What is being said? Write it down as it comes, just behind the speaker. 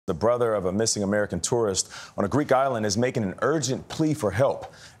the brother of a missing American tourist on a Greek island, is making an urgent plea for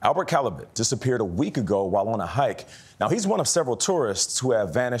help. Albert Calibet disappeared a week ago while on a hike. Now, he's one of several tourists who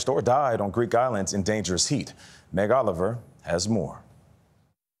have vanished or died on Greek islands in dangerous heat. Meg Oliver has more.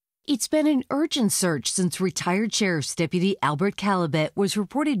 It's been an urgent search since retired Sheriff's Deputy Albert Calibet was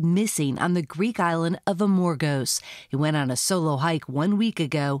reported missing on the Greek island of Amorgos. He went on a solo hike 1 week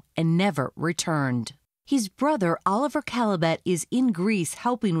ago and never returned. His brother, Oliver Calibet, is in Greece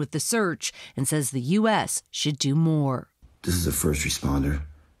helping with the search and says the U.S. should do more. This is a first responder.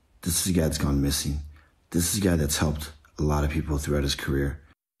 This is a guy that's gone missing. This is a guy that's helped a lot of people throughout his career.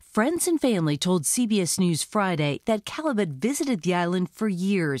 Friends and family told CBS News Friday that Calibet visited the island for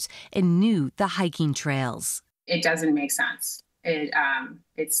years and knew the hiking trails. It doesn't make sense.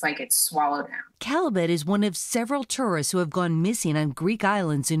 It's like it's swallowed him. Calibet is one of several tourists who have gone missing on Greek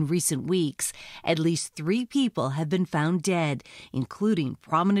islands in recent weeks. At least 3 people have been found dead, including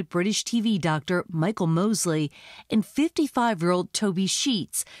prominent British TV doctor Michael Mosley and 55-year-old Toby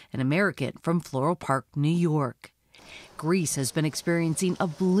Sheets, an American from Floral Park, New York. Greece has been experiencing a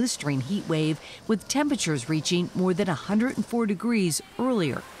blistering heat wave with temperatures reaching more than 104 degrees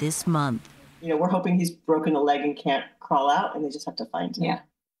earlier this month. We're hoping he's broken a leg and can't crawl out, and they just have to find him. Yeah.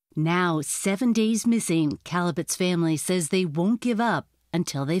 Now, 7 days missing, Calibet's family says they won't give up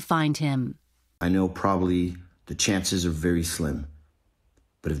until they find him. I know probably the chances are very slim,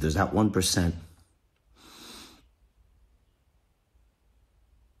 but if there's that 1%,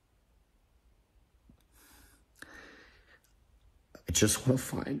 I just want to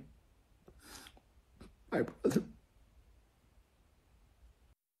find my brother.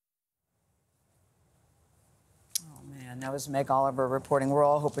 Oh, man, that was Meg Oliver reporting. We're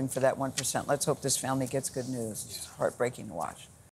all hoping for that 1%. Let's hope this family gets good news. It's heartbreaking to watch.